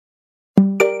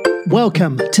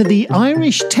Welcome to the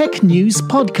Irish Tech News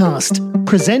Podcast,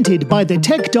 presented by the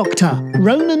Tech Doctor,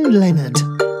 Ronan Leonard.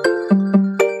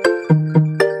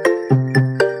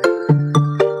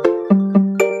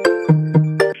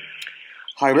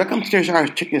 Hi, welcome to the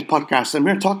Irish Tech News Podcast. I'm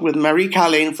here talking with Marie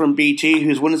Cahalane from BT,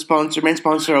 who's main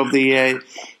sponsor of the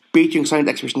BT Young Science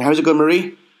Exhibition. How's it going,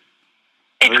 Marie?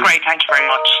 It's great, thank you very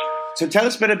much. So tell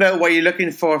us a bit about what you're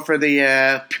looking for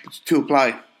the people to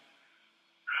apply.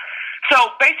 So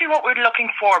basically what we're looking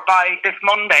for by this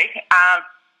Monday,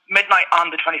 midnight on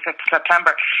the 25th of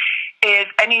September, is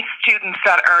any students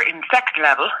that are in second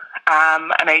level,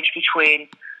 an age between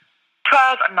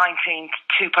 12 and 19,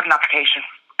 to put an application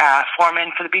form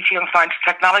in for the BT Young Science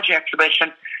Technology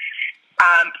Exhibition.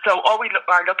 So all we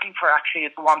are looking for actually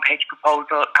is a one-page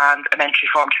proposal and an entry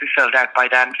form to be filled out by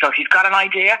them. So if you've got an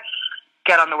idea,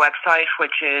 get on the website,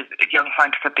 which is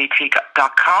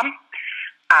youngscientist@bt.com,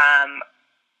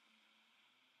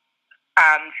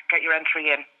 and get your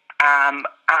entry in, and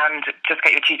just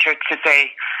get your teacher to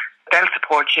say they'll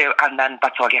support you, and then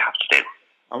that's all you have to do.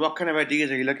 And what kind of ideas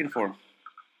are you looking for?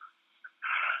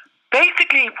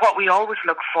 Basically, what we always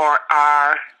look for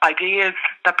are ideas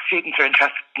that the students are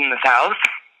interested in themselves,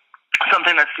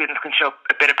 something that students can show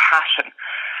a bit of passion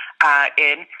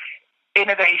in.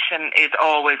 Innovation is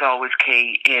always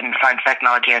key in science,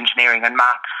 technology, engineering and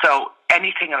maths. So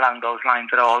anything along those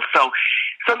lines at all. So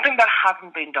something that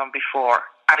hasn't been done before.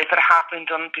 And if it has been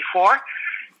done before,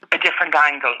 a different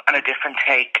angle and a different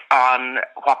take on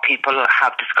what people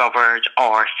have discovered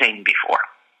or seen before.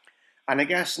 And I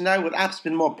guess now with apps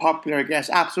being more popular, I guess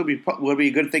apps would be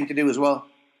a good thing to do as well.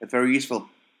 It's very useful.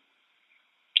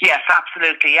 Yes,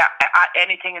 absolutely. Yeah,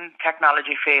 anything in the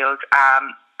technology field,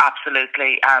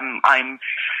 absolutely.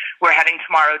 We're heading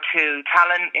tomorrow to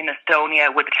Tallinn in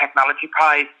Estonia with the Technology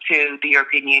Prize to the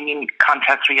European Union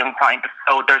contest for young scientists.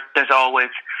 So there's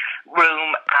always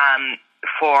room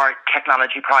for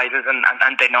technology prizes,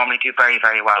 and they normally do very,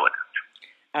 very well with it.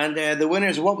 And the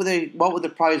winners, what would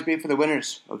the prize be for the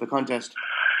winners of the contest?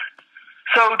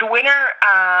 So the winner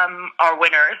or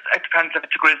winners, it depends if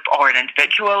it's a group or an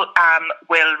individual,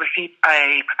 will receive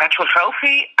a perpetual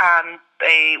trophy, and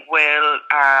they will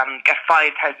get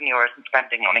 €5,000 in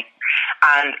spending money.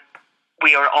 And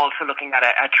we are also looking at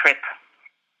a trip.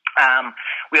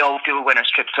 We always do a winner's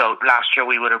trip. So last year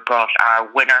we would have brought our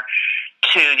winner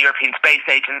to the European Space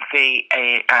Agency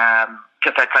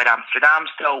just outside Amsterdam.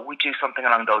 So we do something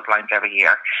along those lines every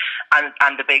year.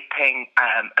 And the big thing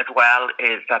as well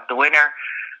is that the winner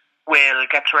will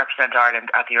get to represent Ireland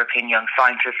at the European Young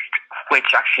Scientist,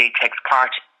 which actually takes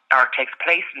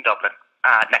place in Dublin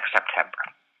next September.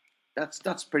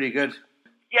 That's pretty good.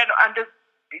 Yeah, no, and there's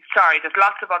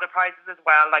lots of other prizes as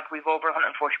well. Like we've over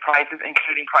 140 prizes,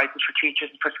 including prizes for teachers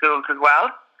and for schools as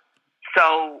well.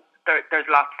 So there's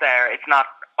lots there. It's not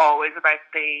always about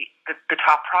the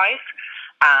top prize.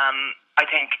 I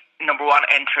think number one,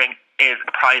 entering is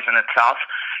a prize in itself.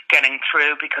 Getting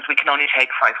through, because we can only take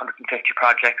 550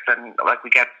 projects, and we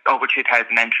get over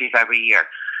 2,000 entries every year.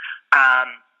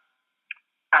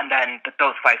 And then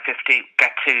those 550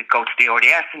 get to go to the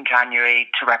RDS in January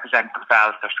to represent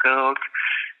themselves, their schools,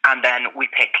 and then we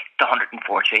pick the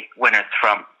 140 winners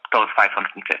from those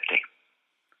 550.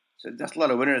 So that's a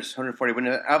lot of winners, 140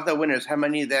 winners. Of the winners, how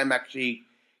many of them actually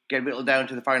get whittled down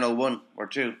to the final one or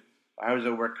two? How does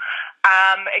it work?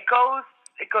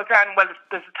 It goes down, well,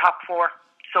 there's a top four,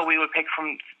 so we will pick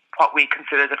from what we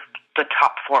consider the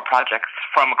top four projects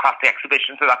from across the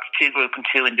exhibition, so that's two group and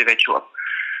two individual.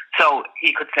 So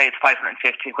you could say it's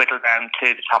 550 whittled down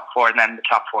to the top four, and then the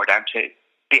top four down to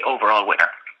the overall winner.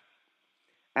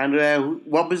 And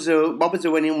what was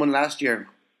the winning one last year?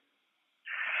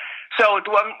 So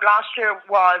the one last year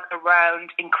was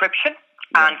around encryption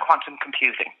and quantum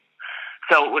computing.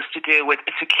 So it was to do with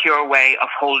a secure way of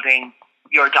holding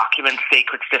your documents,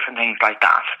 secrets, different things like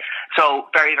that. So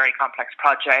very, very complex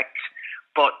project,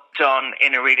 but done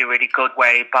in a really, really good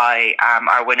way by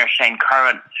our winner, Shane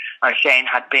Curran. Shane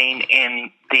had been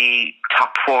in the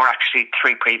top four, actually,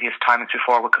 3 previous times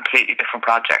before with completely different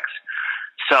projects.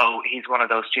 So he's one of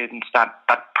those students that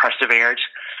persevered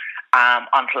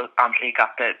until he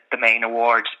got the main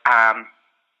award.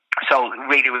 So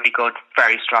really, really good,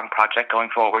 very strong project going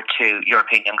forward to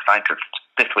European Young Scientists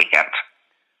this weekend.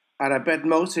 And I bet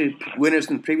most of the winners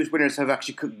and previous winners have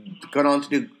actually gone on to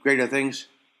do greater things.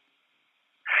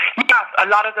 Yeah, a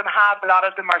lot of them have. A lot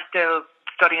of them are still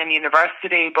studying in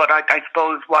university. But I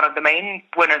suppose one of the main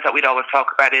winners that we'd always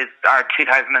talk about is our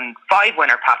 2005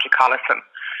 winner, Patrick Collison,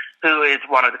 who is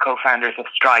one of the co-founders of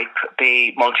Stripe,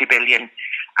 the multi-billion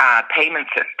payment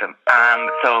system.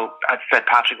 So as I said,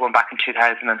 Patrick won back in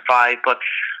 2005. But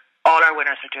All our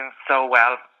winners are doing so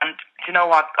well. And do you know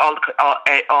what? All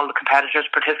the competitors,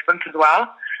 participants as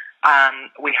well.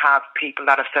 We have people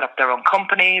that have set up their own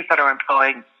companies, that are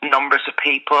employing numbers of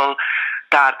people,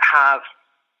 that have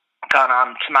gone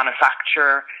on to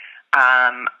manufacture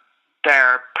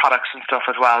their products and stuff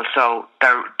as well. So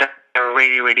they're a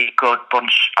really, really good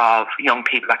bunch of young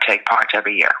people that take part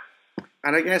every year.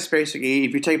 And I guess basically,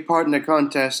 if you take part in a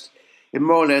contest, it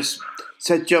more or less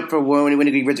sets you up for when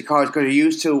you get the cards, because you're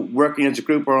used to working as a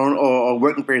group or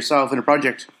working for yourself in a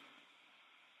project.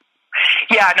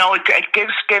 Yeah, no, it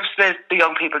gives the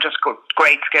young people just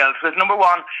great skills. Because number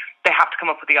one, they have to come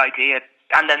up with the idea,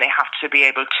 and then they have to be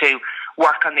able to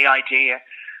work on the idea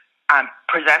and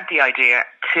present the idea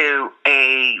to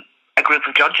a group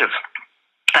of judges.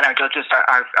 And our judges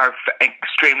are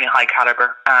extremely high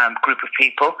caliber group of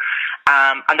people,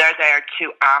 and they're there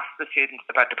to ask the students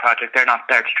about the project. They're not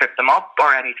there to trip them up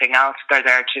or anything else. They're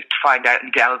there to find out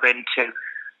and delve into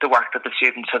the work that the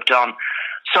students have done.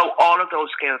 So all of those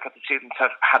skills that the students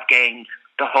have gained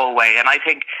the whole way. And I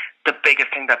think the biggest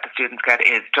thing that the students get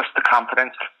is just the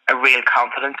confidence, a real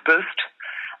confidence boost,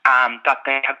 that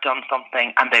they have done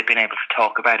something and they've been able to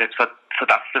talk about it. So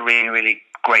that's the really, really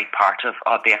great part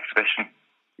of the exhibition.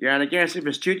 Yeah, and I guess if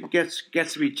a student gets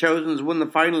to be chosen as one of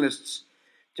the finalists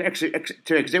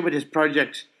to exhibit his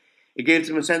project, it gives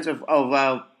them a sense of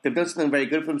they've done something very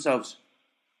good for themselves.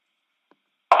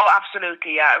 Oh,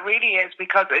 absolutely, yeah. It really is,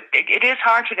 because it is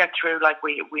hard to get through. Like,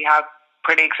 we have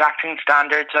pretty exacting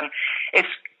standards, and it's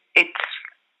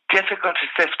difficult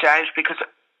to sift out because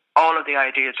all of the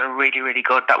ideas are really, really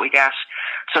good that we get.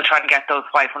 So trying to get those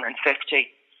 550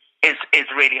 is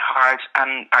really hard,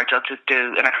 and our judges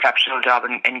do an exceptional job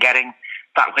in getting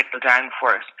that whittled down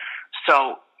for us.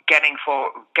 So getting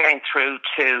through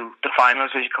to the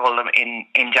finals, as you call them,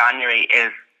 in January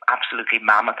is absolutely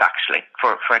mammoth, actually,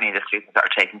 for any of the students that are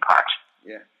taking part.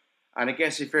 Yeah. And I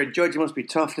guess if you're a judge, it must be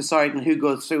tough deciding who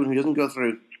goes through and who doesn't go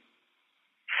through.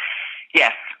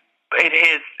 Yes, it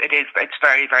is. It's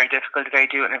very, very difficult. They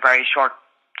do it in a very short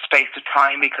space of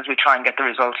time because we try and get the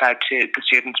results out to the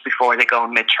students before they go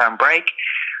on midterm break.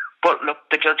 But look,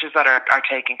 the judges that are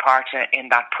taking part in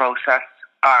that process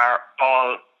are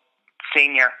all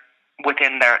senior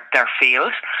within their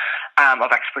field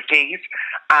of expertise,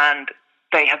 and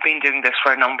they have been doing this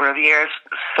for a number of years,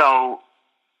 so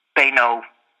they know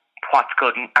what's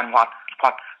good and what's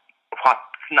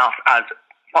not, as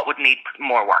what would need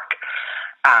more work.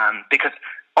 Because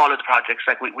all of the projects,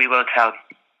 like we will tell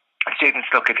students,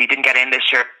 look, if you didn't get in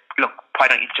this year, look, why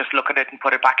don't you just look at it and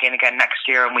put it back in again next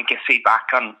year, and we give feedback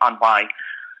on why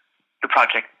the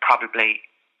project probably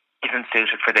isn't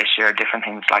suited for this year, different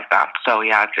things like that. So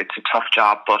yeah, it's a tough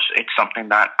job, but it's something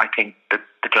that I think that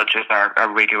the judges are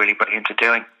really, really brilliant at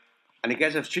doing. And I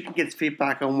guess if student gets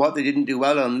feedback on what they didn't do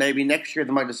well on, maybe next year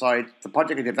they might decide the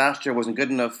project I did last year wasn't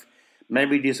good enough,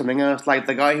 maybe do something else. Like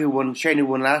the guy Shane who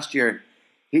won last year,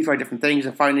 he tried different things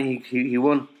and finally he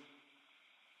won.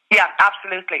 Yeah,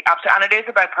 absolutely. And it is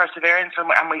about perseverance,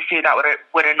 and we see that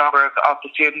with a number of the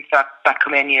students that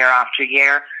come in year after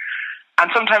year. And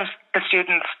sometimes the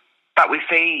students that we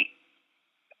see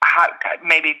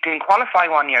maybe didn't qualify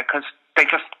one year because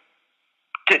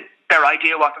their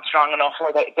idea wasn't strong enough,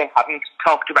 or they hadn't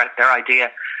talked about their idea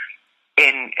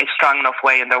in a strong enough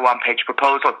way in their one-page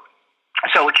proposal.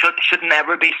 So it should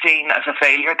never be seen as a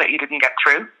failure that you didn't get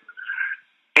through.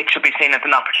 It should be seen as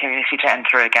an opportunity to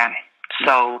enter again.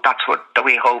 So that's what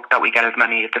we hope, that we get as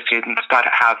many of the students that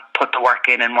have put the work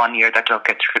in 1 year that don't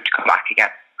get through to come back again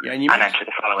and enter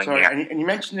the following year. And you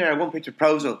mentioned there a one-page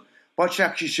proposal. What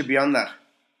actually should be on that?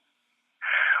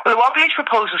 Well, the one-page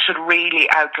proposal should really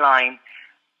outline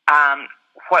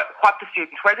what the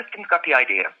students, where the students got the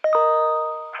idea,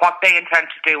 what they intend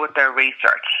to do with their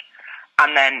research,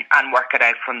 and work it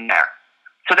out from there.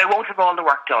 So they won't have all the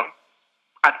work done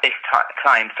at this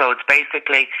time. So it's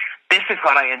basically, this is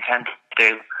what I intend to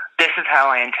do, this is how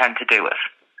I intend to do it,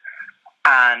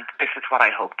 and this is what I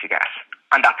hope to get.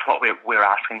 And that's what we're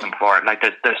asking them for. Like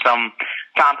there's some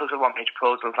samples of one-page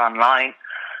proposals online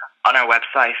on our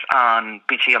website on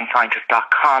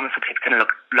BTYSTE.com, so people can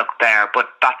look there. But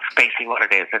that's basically what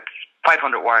it is. It's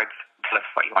 500 words. Tell us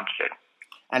what you want to do.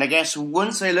 And I guess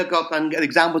once they look up and get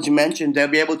examples you mentioned, they'll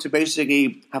be able to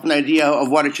basically have an idea of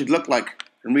what it should look like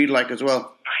and read like as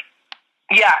well.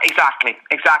 Yeah, exactly.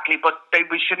 But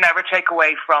we should never take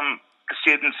away from the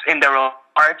students in their own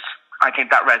words. I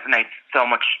think that resonates so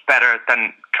much better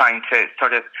than trying to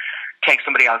sort of take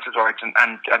somebody else's words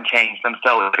and change them.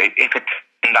 So if it's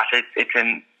in that, it's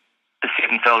in the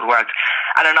students' own words.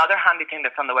 And another handy thing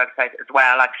that's on the website as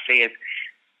well, actually, is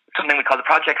something we call the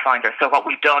project finder. So what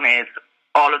we've done is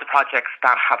all of the projects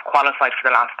that have qualified for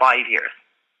the last 5 years.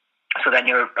 So then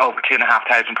you're over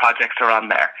 2,500 projects are on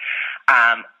there,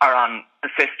 are on the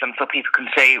system. So people can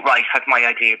say, right, has my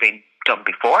idea been done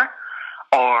before?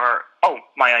 Or, oh,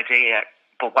 my idea,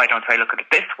 but why don't I look at it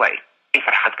this way if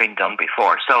it has been done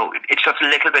before? So it's just a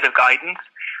little bit of guidance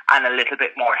and a little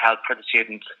bit more help for the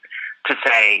students to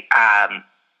say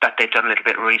that they've done a little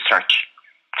bit of research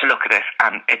to look at it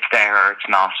and it's there or it's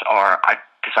not, or I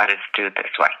decided to do it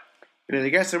this way. Because I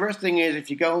guess the worst thing is if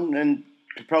you go and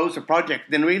propose a project,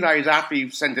 then realise after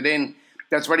you've sent it in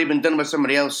that's already been done by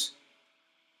somebody else.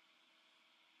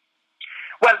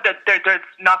 Well, there's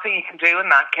nothing you can do in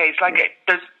that case. Like,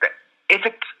 if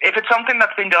it's something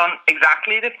that's been done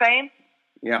exactly the same,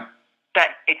 then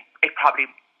it probably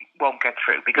won't get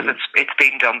through because it's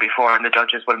been done before, and the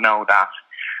judges will know that.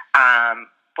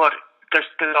 But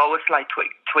there's always slight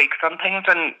tweaks on things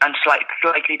and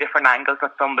slightly different angles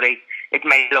that somebody. It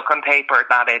may look on paper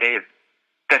that it is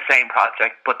the same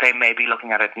project, but they may be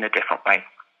looking at it in a different way.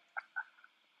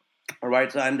 All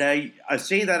right, and I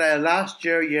see that last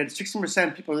year you had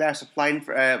 16% people less applying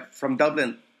from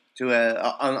Dublin to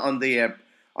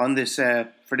this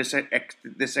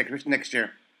exhibition next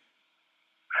year.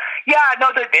 Yeah,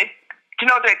 no,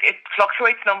 it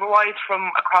fluctuates number-wise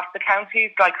from across the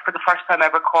counties. Like for the first time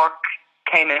ever, Cork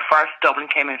came in first, Dublin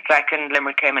came in second,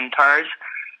 Limerick came in third,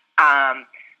 and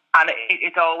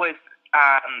it's always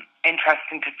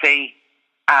interesting to see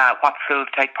what schools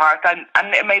take part, and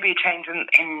it may be a change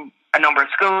in a number of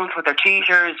schools with their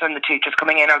teachers and the teachers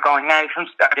coming in or going out and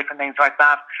different things like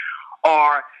that,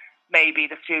 or maybe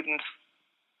the students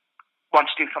want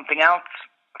to do something else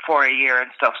for a year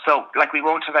and stuff. So, like, we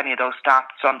won't have any of those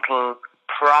stats until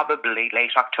probably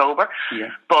late October.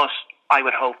 Yeah. But I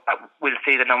would hope that we'll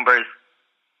see the numbers,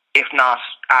 if not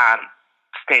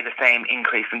stay the same,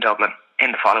 increase in Dublin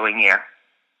in the following year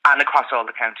and across all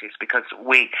the counties, because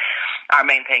our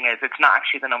main thing is it's not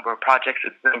actually the number of projects,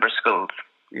 it's the number of schools.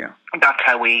 Yeah. That's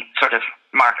how we sort of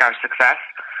mark our success.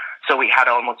 So we had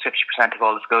almost 50% of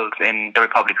all the schools in the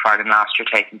Republic of Ireland last year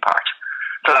taking part.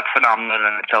 So that's phenomenal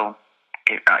in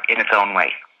its own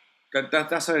way.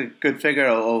 That's a good figure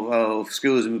of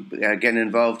schools getting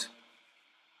involved.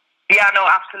 Yeah, no,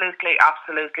 absolutely.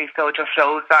 So it just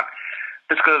shows that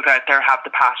the schools out there have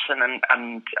the passion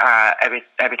and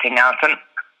everything else. And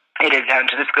it is down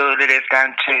to the school, it is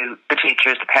down to the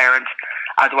teachers, the parents,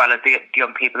 as well as the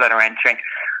young people that are entering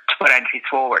to put entries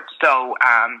forward. So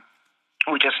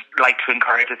we just like to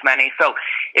encourage as many. So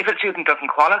if a student doesn't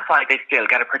qualify, they still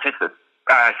get a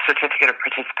certificate of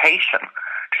participation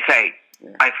to say,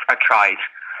 I've tried.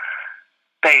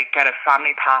 They get a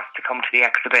family pass to come to the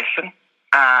exhibition.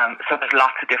 So there's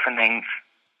lots of different things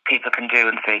people can do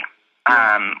and see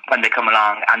when they come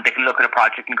along, and they can look at a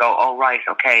project and go, oh, right,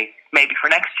 okay, maybe for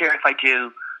next year if I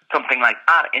do something like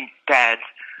that instead,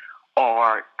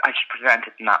 or I should present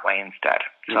it in that way instead.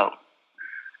 So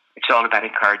it's all about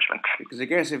encouragement. Because I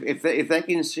guess if they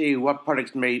can see what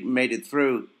products made it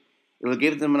through, it will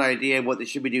give them an idea of what they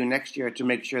should be doing next year to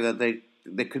make sure that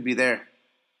they could be there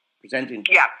presenting.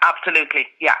 Yeah, absolutely.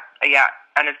 Yeah.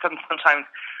 And it's sometimes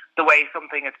the way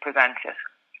something is presented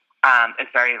is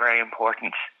very, very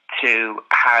important to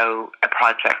how a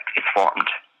project is formed,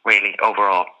 really,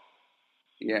 overall.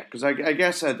 Yeah, because I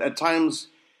guess at times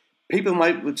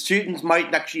students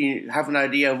might actually have an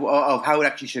idea of how it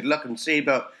actually should look and see,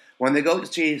 but when they go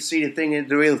to see the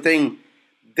real thing,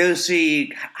 they'll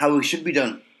see how it should be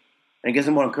done and gives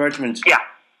them more encouragement. Yeah,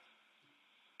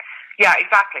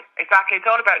 exactly. It's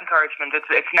all about encouragement.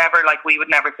 It's never like we would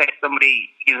never say to somebody,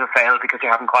 you have failed because you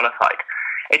haven't qualified.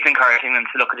 It's encouraging them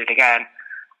to look at it again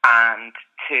and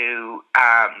to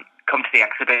come to the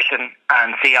exhibition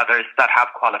and see others that have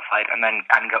qualified and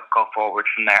go forward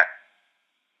from there.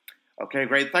 Okay,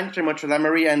 great. Thanks very much for that,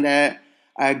 Marie, and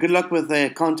good luck with the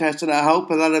contest. And I hope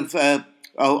a lot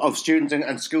of students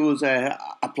and schools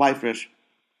apply for it.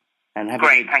 And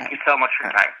great. Thank you so much for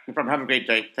your time. No problem. Have a great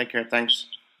day. Take care. Thanks.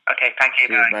 Okay. Thank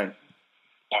you. Bye.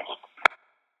 Bye.